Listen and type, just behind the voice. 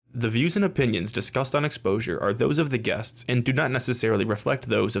The views and opinions discussed on Exposure are those of the guests and do not necessarily reflect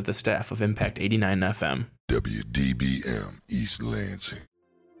those of the staff of Impact 89 FM. WDBM East Lansing.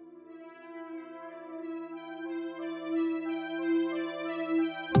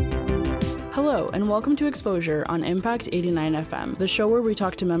 Hello, and welcome to Exposure on Impact 89 FM, the show where we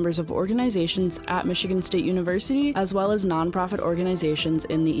talk to members of organizations at Michigan State University, as well as nonprofit organizations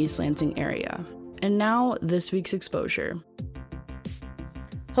in the East Lansing area. And now, this week's Exposure.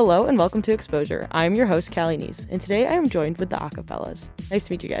 Hello, and welcome to Exposure. I'm your host, Callie Neese, and today I am joined with the Acapellas. Nice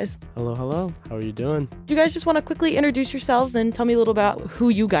to meet you guys. Hello, hello. How are you doing? Do you guys just want to quickly introduce yourselves and tell me a little about who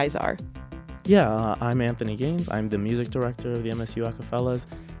you guys are? Yeah, I'm Anthony Gaines. I'm the music director of the MSU Acapellas.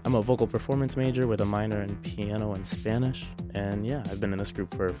 I'm a vocal performance major with a minor in piano and Spanish. And yeah, I've been in this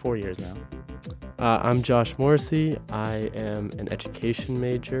group for 4 years now. I'm Josh Morrissey. I am an education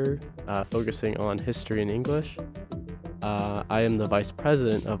major focusing on history and English. I am the vice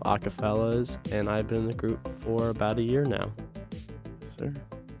president of Acapellas, and I've been in the group for about a year now. Yes, sir.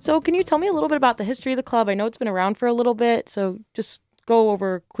 So can you tell me a little bit about the history of the club? I know it's been around for a little bit, so just go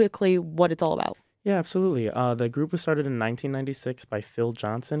over quickly what it's all about. Yeah, absolutely. The group was started in 1996 by Phil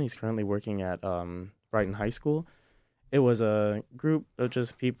Johnson. He's currently working at Brighton High School. It was a group of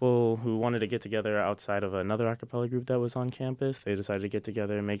just people who wanted to get together outside of another a cappella group that was on campus. They decided to get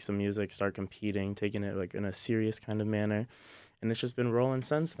together, make some music, start competing, taking it like in a serious kind of manner. And it's just been rolling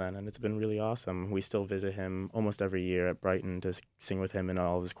since then, and it's been really awesome. We still visit him almost every year at Brighton to sing with him in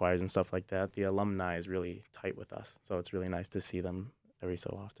all of his choirs and stuff like that. The alumni is really tight with us, so it's really nice to see them every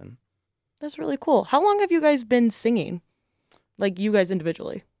so often. That's really cool. How long have you guys been singing? Like, you guys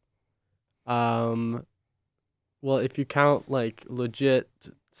individually? Well, if you count like legit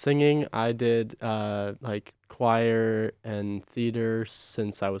singing, I did like choir and theater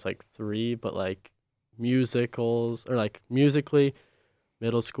since I was like 3, but like musicals or like musically,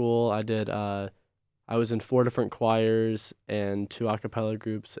 middle school, I did I was in 4 different choirs and 2 a cappella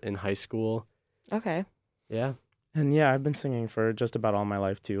groups in high school. Okay. Yeah. And yeah, I've been singing for just about all my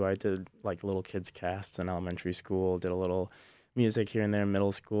life too. I did like little kids casts in elementary school, did a little music here and there in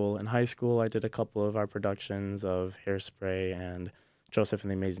middle school. In high school, I did a couple of our productions of Hairspray and Joseph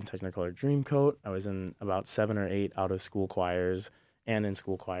and the Amazing Technicolor Dreamcoat. I was in about 7 or 8 out of school choirs and in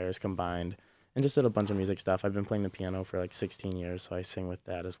school choirs combined, and just did a bunch of music stuff. I've been playing the piano for like 16 years, so I sing with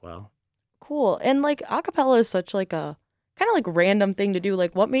that as well. Cool. And like a cappella is such like a kind of like random thing to do.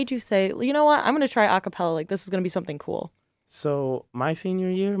 Like, what made you say, you know what, I'm going to try a cappella. Like, this is going to be something cool. So my senior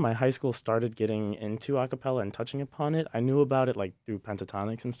year, my high school started getting into a cappella and touching upon it. I knew about it like through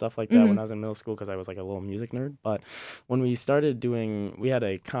pentatonics and stuff like that when I was in middle school because I was like a little music nerd. But when we started we had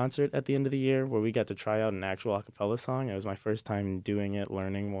a concert at the end of the year where we got to try out an actual a cappella song. It was my first time doing it,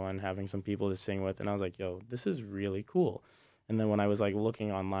 learning one, having some people to sing with. And I was like, yo, this is really cool. And then when I was like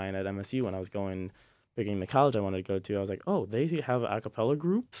looking online at MSU when I was picking the college I wanted to go to, I was like, oh, they have a cappella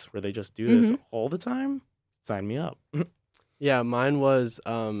groups where they just do this all the time? Sign me up. Yeah, mine was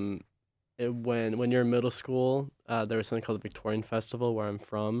when you're in middle school, there was something called the Victorian Festival where I'm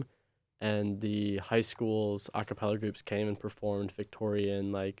from, and the high school's a cappella groups came and performed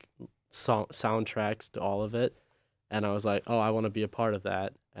Victorian like soundtracks to all of it, and I was like, oh, I want to be a part of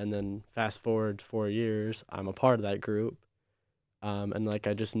that. And then fast forward 4 years, I'm a part of that group, and like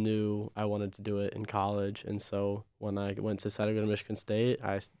I just knew I wanted to do it in college, and so when I went to decide to go to Michigan State,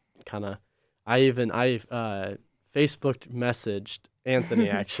 I Facebook messaged Anthony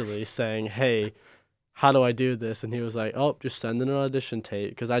actually saying, hey, how do I do this? And he was like, oh, just send in an audition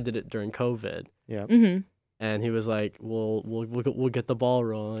tape because I did it during COVID. Yeah. And he was like, we'll get the ball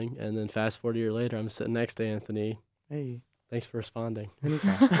rolling. And then fast forward a year later, I'm sitting next to Anthony. Hey. Thanks for responding.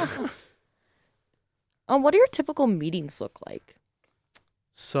 Anytime. What do your typical meetings look like?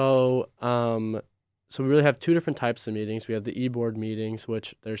 So we really have 2 different types of meetings. We have the e-board meetings,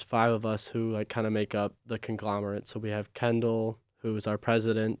 which there's 5 of us who like kind of make up the conglomerate. So we have Kendall, who is our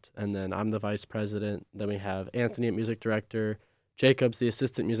president, and then I'm the vice president. Then we have Anthony, music director, Jacob's the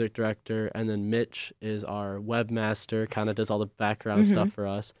assistant music director, and then Mitch is our webmaster, kind of does all the background stuff for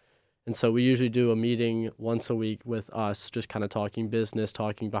us. And so we usually do a meeting once a week with us, just kind of talking business,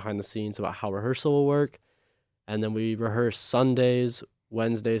 talking behind the scenes about how rehearsal will work. And then we rehearse Sundays,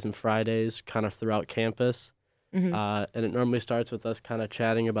 Wednesdays, and Fridays kind of throughout campus. And it normally starts with us kind of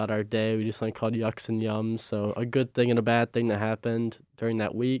chatting about our day. We do something called Yucks and Yums, so a good thing and a bad thing that happened during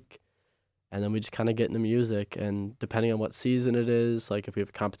that week. And then we just kind of get into music, and depending on what season it is, like if we have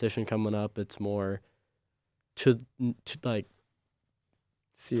a competition coming up, it's more to like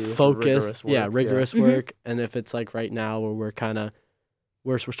Serious, focused, rigorous yeah. work. And if it's like right now where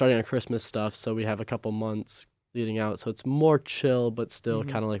we're starting on Christmas stuff, so we have a couple months leading out. So it's more chill, but still Mhm.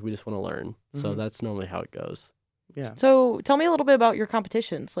 kind of like we just want to learn. So Mhm. that's normally how it goes. Yeah. So tell me a little bit about your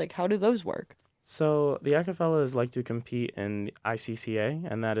competitions. Like, how do those work? So the acapellas like to compete in the ICCA,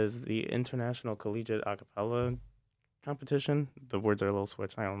 and that is the International Collegiate Acapella Competition. The words are a little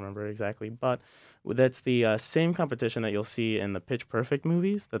switched. I don't remember exactly, but that's the same competition that you'll see in the Pitch Perfect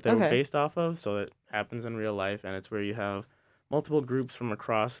movies that they were Okay. based off of. So it happens in real life, and it's where you have multiple groups from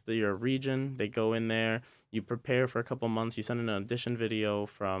across your region. They go in there. You prepare for a couple months. You send in an audition video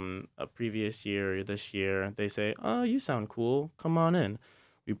from a previous year or this year. They say, "Oh, you sound cool. Come on in."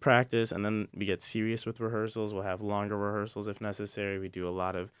 We practice, and then we get serious with rehearsals. We'll have longer rehearsals if necessary. We do a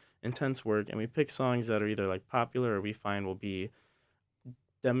lot of intense work, and we pick songs that are either like popular or we find will be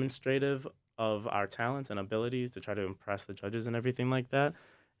demonstrative of our talents and abilities to try to impress the judges and everything like that.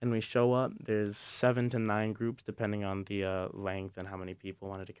 And we show up. There's 7 to 9 groups depending on the length and how many people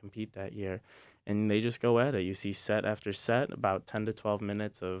wanted to compete that year, and they just go at it. You see set after set, about 10 to 12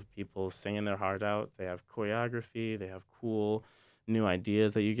 minutes of people singing their heart out. They have choreography. They have cool new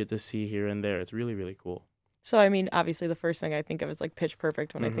ideas that you get to see here and there. It's really, really cool. So, I mean, obviously, the first thing I think of is like Pitch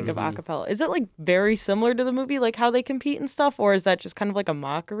Perfect when I think of Mhm. acapella. Is it like very similar to the movie, like how they compete and stuff, or is that just kind of like a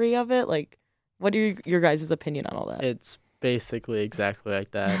mockery of it? Like, what are your guys' opinion on all that? It's basically exactly like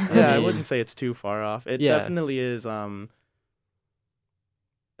that. Yeah, I mean, wouldn't say it's too far off. It Yeah. definitely is I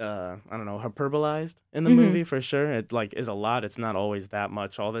don't know, hyperbolized in the Mhm. movie for sure. It like is a lot. It's not always that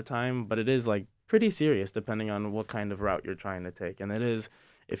much all the time, but it is like pretty serious depending on what kind of route you're trying to take. And it is,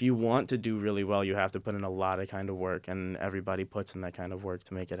 if you want to do really well, you have to put in a lot of kind of work, and everybody puts in that kind of work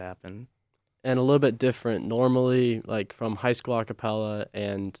to make it happen. and a little bit different. Normally, like from high school a cappella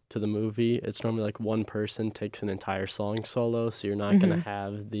and to the movie, it's normally like one person takes an entire song solo. So you're not going to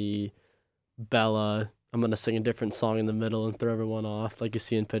have the Bella, I'm going to sing a different song in the middle and throw everyone off like you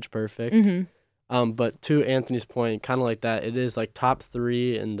see in Pitch Perfect. Mm-hmm. But to Anthony's point, kind of like that, it is like top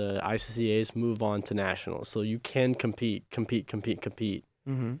 3 in the ICCAs move on to nationals. So you can compete.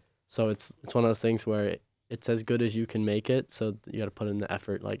 Mm-hmm. So it's one of those things where it's as good as you can make it. So you got to put in the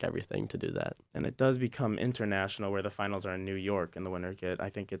effort, like everything, to do that. And it does become international, where the finals are in New York, and the winner get, I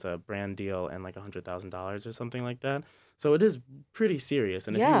think it's a brand deal and like $100,000 or something like that. So it is pretty serious.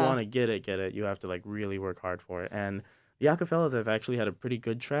 And if Yeah. you want to get it, you have to like really work hard for it. And the acapellas have actually had a pretty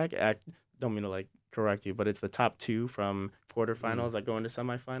good track. Don't mean to like correct you, but it's the top 2 from quarterfinals that go into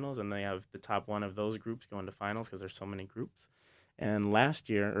semifinals, and they have the top 1 of those groups go into finals because there's so many groups. And last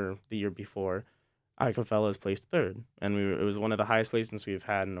year, or the year before, acapellas placed 3rd, and it was one of the highest placements we've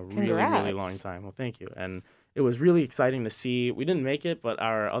had in a really, really Congrats. long time. Well, thank you. And it was really exciting to see. We didn't make it, but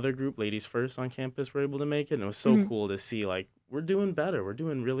our other group, Ladies First on campus, were able to make it, and it was so cool to see, like, we're doing better. We're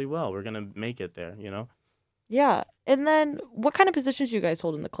doing really well. We're going to make it there, you know? Yeah. And then what kind of positions do you guys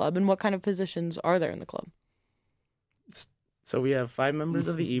hold in the club, and what kind of positions are there in the club? So we have 5 members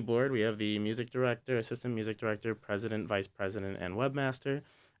of the e-board. We have the music director, assistant music director, president, vice president, and webmaster.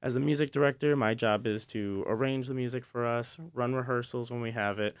 As the music director, my job is to arrange the music for us, run rehearsals when we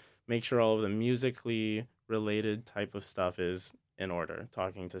have it, make sure all of the musically related type of stuff is in order.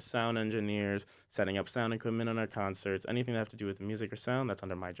 Talking to sound engineers, setting up sound equipment on our concerts, anything that have to do with music or sound, that's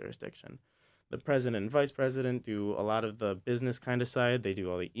under my jurisdiction. The president and vice president do a lot of the business kind of side. They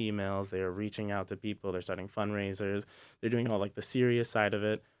do all the emails. They are reaching out to people. They're starting fundraisers. They're doing all like the serious side of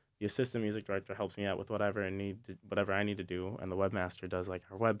it. The assistant music director helps me out with whatever I need to do, and the webmaster does like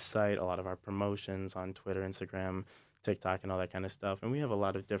our website, a lot of our promotions on Twitter, Instagram, TikTok, and all that kind of stuff. And we have a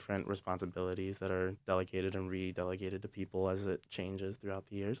lot of different responsibilities that are delegated and re-delegated to people as it changes throughout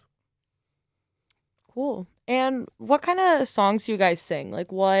the years. Cool. And what kind of songs do you guys sing?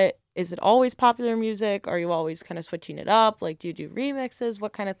 Like, what is it always popular music? Are you always kind of switching it up? Like, do you do remixes?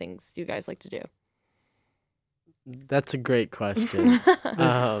 What kind of things do you guys like to do? That's a great question.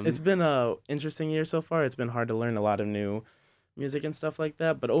 It's been a interesting year so far. It's been hard to learn a lot of new music and stuff like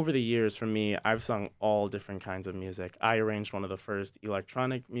that. But over the years, for me, I've sung all different kinds of music. I arranged one of the first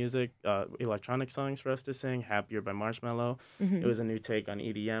electronic songs for us to sing, "Happier" by Marshmello. It was a new take on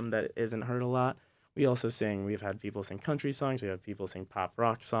EDM that isn't heard a lot. We've had people sing country songs, we have people sing pop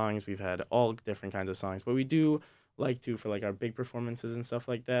rock songs, we've had all different kinds of songs. But we do like to, for like our big performances and stuff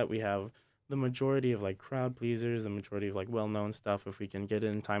like that, we have the majority of like crowd pleasers, the majority of like well-known stuff. If we can get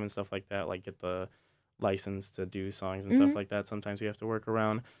in time and stuff like that, like get the license to do songs and stuff like that, sometimes we have to work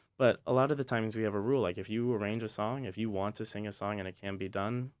around. But a lot of the times we have a rule, like if you arrange a song, if you want to sing a song and it can be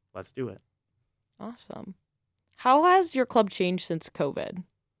done, let's do it. Awesome. How has your club changed since COVID?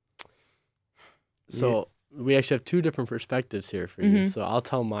 So we actually have 2 different perspectives here for you. So I'll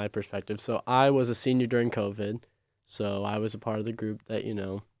tell my perspective. So I was a senior during COVID. So I was a part of the group that,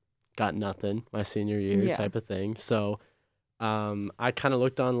 got nothing my senior year Yeah. type of thing. So I kind of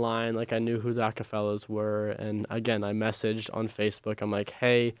looked online, like I knew who the Acapellas were. And again, I messaged on Facebook. I'm like,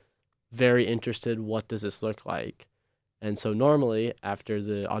 hey, very interested. What does this look like? And so normally after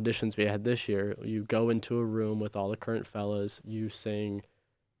the auditions we had this year, you go into a room with all the current fellas, you sing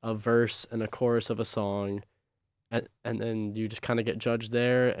a verse and a chorus of a song, and then you just kind of get judged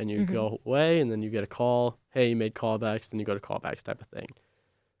there and you go away, and then you get a call, hey, you made callbacks, then you go to callbacks type of thing.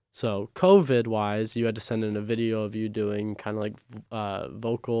 So COVID wise, you had to send in a video of you doing kind of like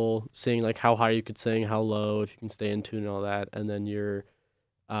vocal, seeing like how high you could sing, how low, if you can stay in tune and all that, and then your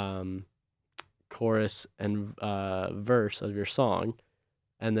chorus and verse of your song.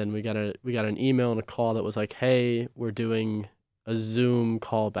 And then we got an email and a call that was like, hey, we're doing a Zoom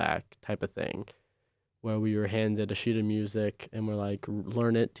callback type of thing, where we were handed a sheet of music and we're like,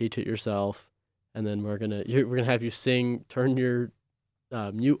 learn it, teach it yourself, and then we're gonna have you sing, turn your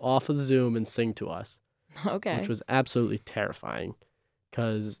mute off of Zoom and sing to us. Okay. Which was absolutely terrifying,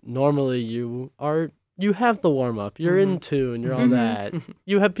 because normally you have the warm up, you're in tune, you're all that.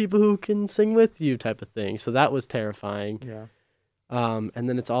 You have people who can sing with you type of thing. So that was terrifying. Yeah. And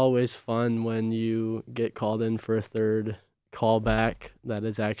then it's always fun when you get called in for a third callback that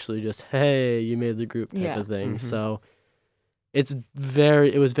is actually just, hey, you made the group type of thing. So it's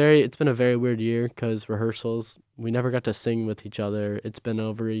been a very weird year, because rehearsals, we never got to sing with each other. It's been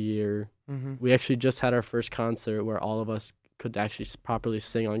over a year. We actually just had our first concert where all of us could actually properly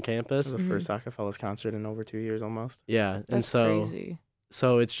sing on campus. It was the first Acapellas concert in over 2 years almost. Yeah. And That's so crazy.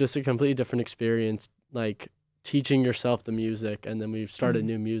 so it's just a completely different experience, like teaching yourself the music, and then we've started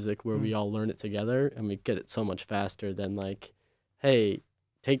new music where we all learn it together and we get it so much faster than like, hey,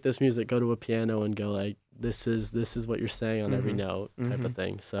 take this music, go to a piano and go like, this is what you're saying on every note type of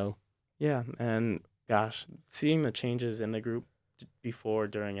thing. So yeah, and gosh, seeing the changes in the group before,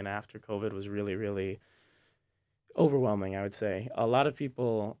 during, and after COVID was really, really overwhelming, I would say. A lot of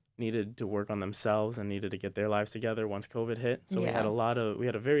people needed to work on themselves and needed to get their lives together once COVID hit. So we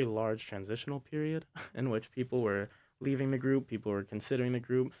had a very large transitional period in which people were leaving the group, people were considering the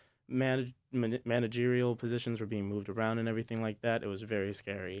group, managerial positions were being moved around and everything like that. It was very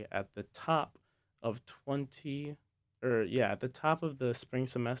scary. At the top of the spring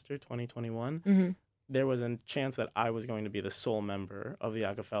semester 2021, there was a chance that I was going to be the sole member of the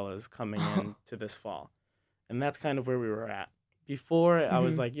Acapellas coming in to this fall. And that's kind of where we were at. Before, I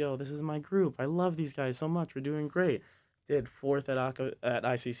was like, yo, this is my group. I love these guys so much. We're doing great. Did fourth at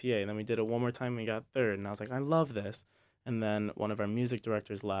ICCA, and then we did it one more time and we got third. And I was like, I love this. And then one of our music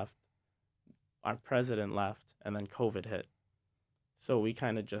directors left, our president left, and then COVID hit. So we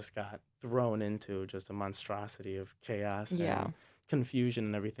kind of just got thrown into just a monstrosity of chaos and confusion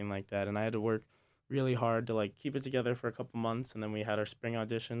and everything like that. And I had to work really hard to like keep it together for a couple months. And then we had our spring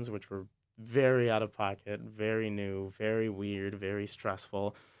auditions, which were very out of pocket, very new, very weird, very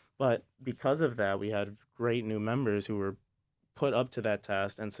stressful. But because of that, we had great new members who were put up to that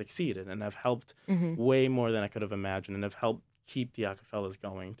test and succeeded and have helped way more than I could have imagined, and have helped keep the Acapellas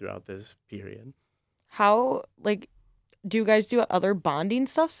going throughout this period. How, like, do you guys do other bonding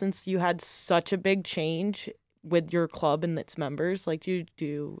stuff since you had such a big change with your club and its members? Like, do you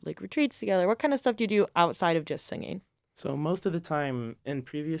do like retreats together? What kind of stuff do you do outside of just singing? So most of the time in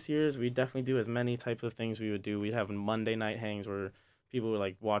previous years, we definitely do as many types of things we would do. We'd have Monday night hangs where people would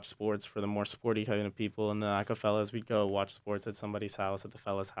like watch sports for the more sporty kind of people. And the Acapellas, we'd go watch sports at somebody's house, at the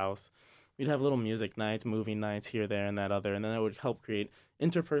fella's house. We'd have little music nights, movie nights here, there, and that other. And then it would help create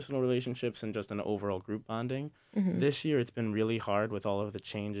interpersonal relationships and just an overall group bonding. This year, it's been really hard with all of the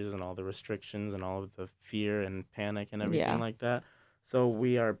changes and all the restrictions and all of the fear and panic and everything like that. So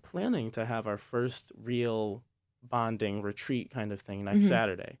we are planning to have our first real bonding retreat kind of thing next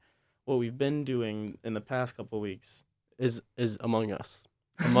Saturday. What we've been doing in the past couple of weeks is Among Us.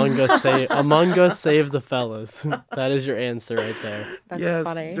 Among Us save the fellas. That is your answer right there. That's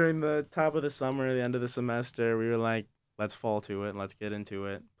funny. During the top of the summer, the end of the semester, we were like, let's fall to it and let's get into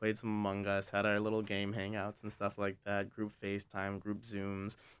it. Played some Among Us, had our little game hangouts and stuff like that, group FaceTime, group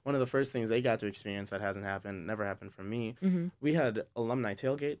Zooms. One of the first things they got to experience that never happened for me, we had alumni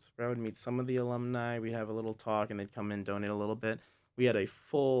tailgates where I would meet some of the alumni. We'd have a little talk and they'd come in, donate a little bit. We had a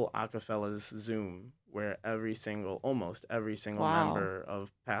full Acapellas Zoom where almost every single member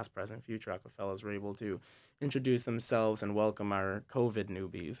of past, present, future Acapellas were able to introduce themselves and welcome our COVID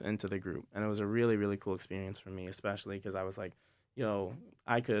newbies into the group. And it was a really, really cool experience for me, especially because I was like, yo,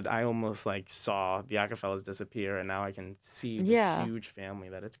 I almost like saw the Acapellas disappear, and now I can see this huge family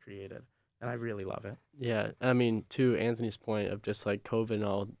that it's created. And I really love it. Yeah, I mean, to Anthony's point of just like COVID and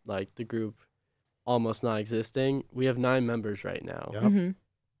all, like the group almost not existing, we have 9 members right now. Yep.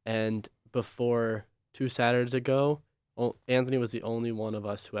 And before 2 Saturdays ago, Anthony was the only one of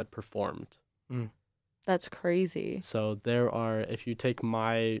us who had performed. That's crazy. So there are, if you take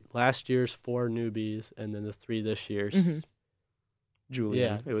my last year's 4 newbies and then the 3 this year's, Mhm.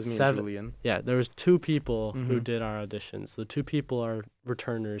 Julian. Yeah, It was me 7. and Julian. Yeah, there was 2 people who Mhm. did our auditions. The 2 people are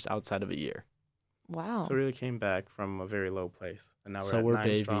returners outside of a year. Wow. So we really came back from a very low place. And now we're So at we're 9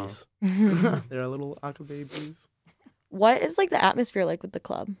 babies. strong. They're little aka babies. What is like the atmosphere like with the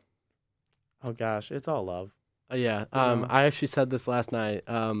club? Oh gosh, it's all love. Yeah. know? I actually said this last night.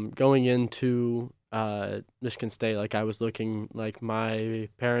 Going into Michigan State, like I was looking, like my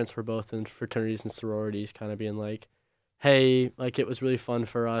parents were both in fraternities and sororities, kind of being like, "Hey, like it was really fun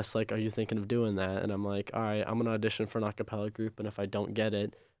for us. Like, are you thinking of doing that?" And I'm like, "All right, I'm gonna audition for an a cappella group, and if I don't get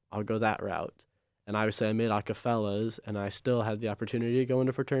it, I'll go that route." And obviously, I made acapellas, and I still had the opportunity to go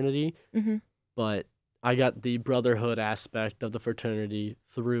into fraternity, Mm-hmm. but I got the brotherhood aspect of the fraternity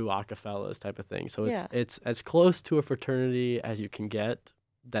through acapellas type of thing. So Yeah. it's as close to a fraternity as you can get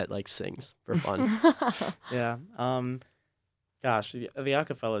that like sings for fun. Yeah. Gosh, the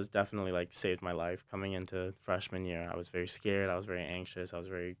acapellas definitely like saved my life coming into freshman year. I was very scared. I was very anxious. I was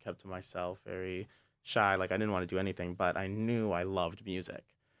very kept to myself, very shy. Like I didn't want to do anything, but I knew I loved music.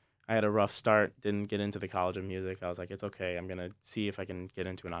 I had a rough start, didn't get into the College of Music. I was like, it's okay. I'm going to see if I can get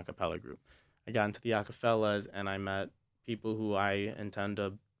into an acapella group. I got into the acapellas and I met people who I intend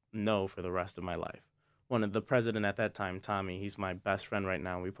to know for the rest of my life. One of the president at that time, Tommy, he's my best friend right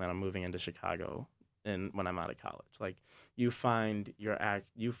now. We plan on moving into Chicago when I'm out of college. Like you find your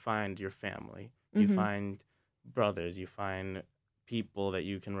family, you Mhm. find brothers, you find people that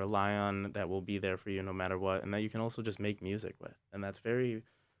you can rely on that will be there for you no matter what, and that you can also just make music with. And that's very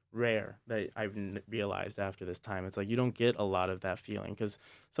rare that I've realized after this time. It's like you don't get a lot of that feeling because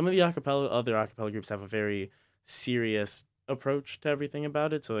some of the other acapella groups have a very serious approach to everything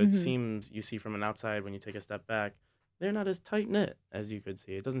about it. So it Mhm. seems you see from an outside when you take a step back, they're not as tight knit as you could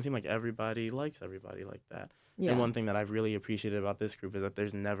see. It doesn't seem like everybody likes everybody like that. Yeah. And one thing that I've really appreciated about this group is that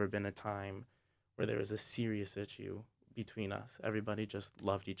there's never been a time where there was a serious issue between us. Everybody just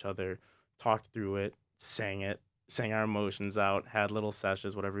loved each other, talked through it, sang our emotions out, had little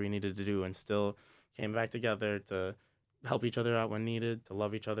sessions, whatever we needed to do, and still came back together to help each other out when needed, to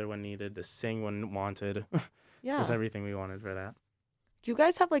love each other when needed, to sing when wanted. Yeah. Just everything we wanted for that. Do you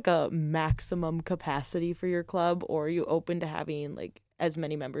guys have like a maximum capacity for your club, or are you open to having like as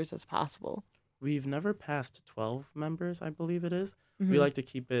many members as possible? We've never passed 12 members, I believe it is. Mhm. We like to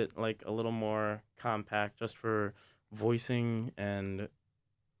keep it like a little more compact just for voicing and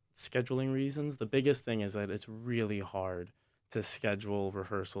scheduling reasons. The biggest thing is that it's really hard to schedule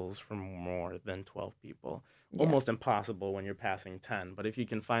rehearsals for more than 12 people. Yeah. Almost impossible when you're passing 10. But if you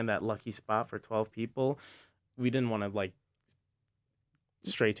can find that lucky spot for 12 people, we didn't want to like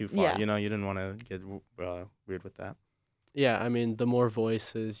stray too far. Yeah. You know, you didn't want to get weird with that. Yeah, I mean, the more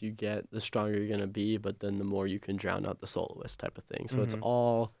voices you get, the stronger you're gonna be, but then the more you can drown out the soloist type of thing. So it's Mhm.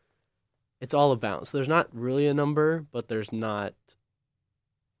 all a balance. So there's not really a number, but there's not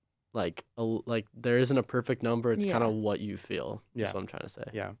like there isn't a perfect number. It's kind Yeah. of what you feel. Yeah. That's what I'm trying to say.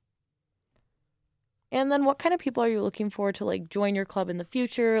 Yeah. And then what kind of people are you looking for to like join your club in the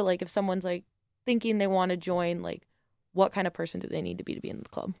future? Like if someone's like thinking they want to join, like what kind of person do they need to be in the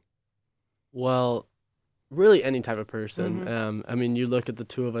club? Well, really any type of person. Mhm. I mean, you look at the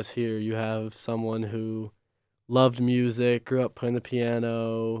two of us here. You have someone who loved music, grew up playing the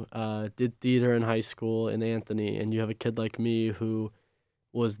piano, did theater in high school in Anthony, and you have a kid like me who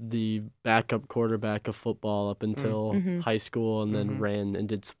was the backup quarterback of football up until Mhm. high school and then Mhm. ran and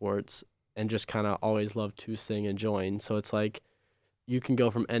did sports and just kind of always loved to sing and join. So it's like you can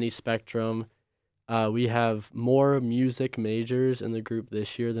go from any spectrum. We have more music majors in the group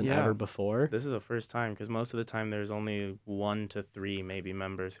this year than Yeah. ever before. This is the first time because most of the time there's only 1 to 3 maybe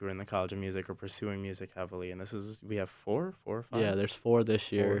members who are in the College of Music or pursuing music heavily, and we have four or five. Yeah, there's 4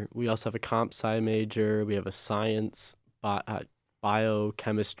 this year. We also have a comp sci major. We have a science,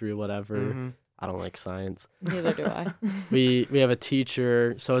 biochemistry, whatever. Mhm. I don't like science. Neither do I. We have a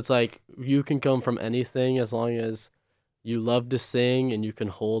teacher, so it's like you can come from anything as long as you love to sing and you can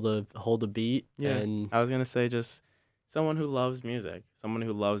hold a beat. Yeah. And I was gonna say just someone who loves music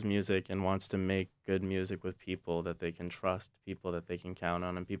and wants to make good music with people that they can trust, people that they can count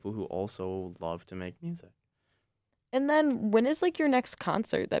on, and people who also love to make music. And then when is like your next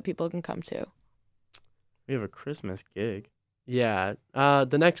concert that people can come to? We have a Christmas gig. yeah,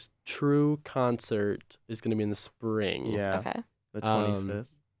 the next true concert is going to be in the spring. Yeah, Okay. the Um,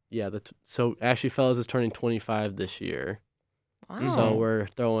 25th. Yeah, so Ashley Fellows is turning 25 this year. Wow. So we're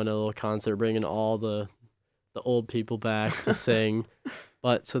throwing a little concert, bringing all the old people back to sing.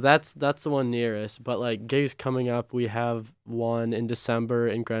 But so that's the one nearest. But like gigs coming up, we have one in December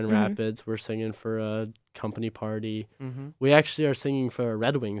in Grand Rapids. We're singing for a company party. Mm-hmm. We actually are singing for a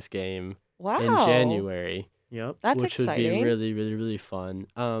Red Wings game Wow. in January. Yep. That's which exciting. would be really, really, really fun.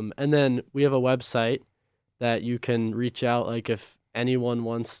 And then we have a website that you can reach out, like if anyone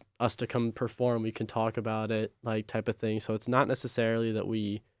wants us to come perform, we can talk about it, like type of thing. So it's not necessarily that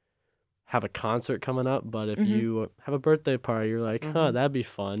we have a concert coming up, but if you have a birthday party, you're like, that'd be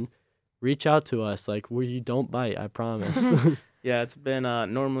fun. Reach out to us. Like, we don't bite, I promise. Yeah, it's been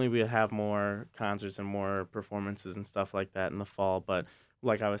normally we would have more concerts and more performances and stuff like that in the fall, but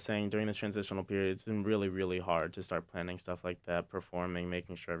like I was saying, during this transitional period, it's been really, really hard to start planning stuff like that, performing,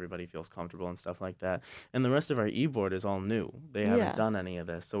 making sure everybody feels comfortable and stuff like that. And the rest of our e-board is all new. They haven't done any of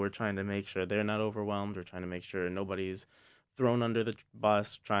this. So we're trying to make sure they're not overwhelmed. We're trying to make sure nobody's thrown under the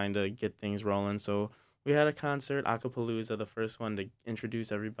bus, trying to get things rolling. So we had a concert, Acapalooza, the first one to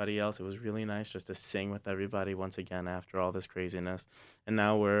introduce everybody else. It was really nice just to sing with everybody once again after all this craziness. And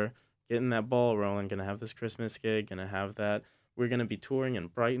now we're getting that ball rolling, going to have this Christmas gig, going to have that. We're going to be touring in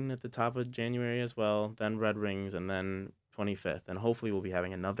Brighton at the top of January as well, then Red Wings, and then 25th. And hopefully we'll be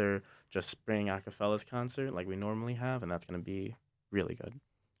having another just spring Acafellas concert like we normally have, and that's going to be really good.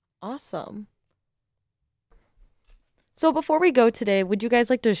 Awesome. So before we go today, would you guys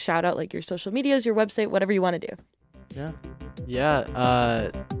like to shout out like your social medias, your website, whatever you want to do? Yeah. Yeah,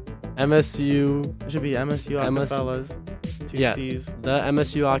 MSU. It should be MSU Acafellas, two C's. The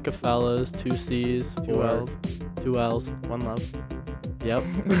MSU Acafellas, 2 C's, 2 L's. 2 L's. 1 love. Yep.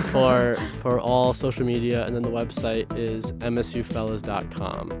 for all social media, and then the website is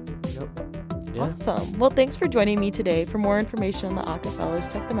msufellas.com. Yep. Yeah. Awesome. Well, thanks for joining me today. For more information on the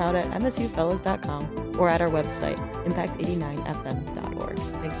Acafellas, check them out at msufellas.com or at our website, impact89fm.org.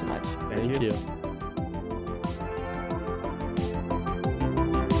 Thanks so much. Thank you.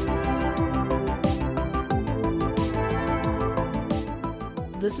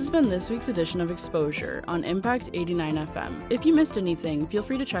 This has been this week's edition of Exposure on Impact 89 FM. If you missed anything, feel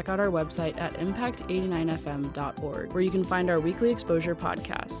free to check out our website at impact89fm.org, where you can find our weekly Exposure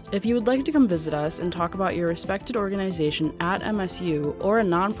podcast. If you would like to come visit us and talk about your respected organization at MSU or a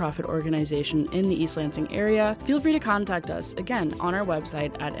nonprofit organization in the East Lansing area, feel free to contact us again on our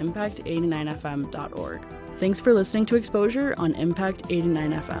website at impact89fm.org. Thanks for listening to Exposure on Impact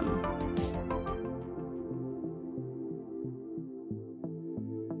 89 FM.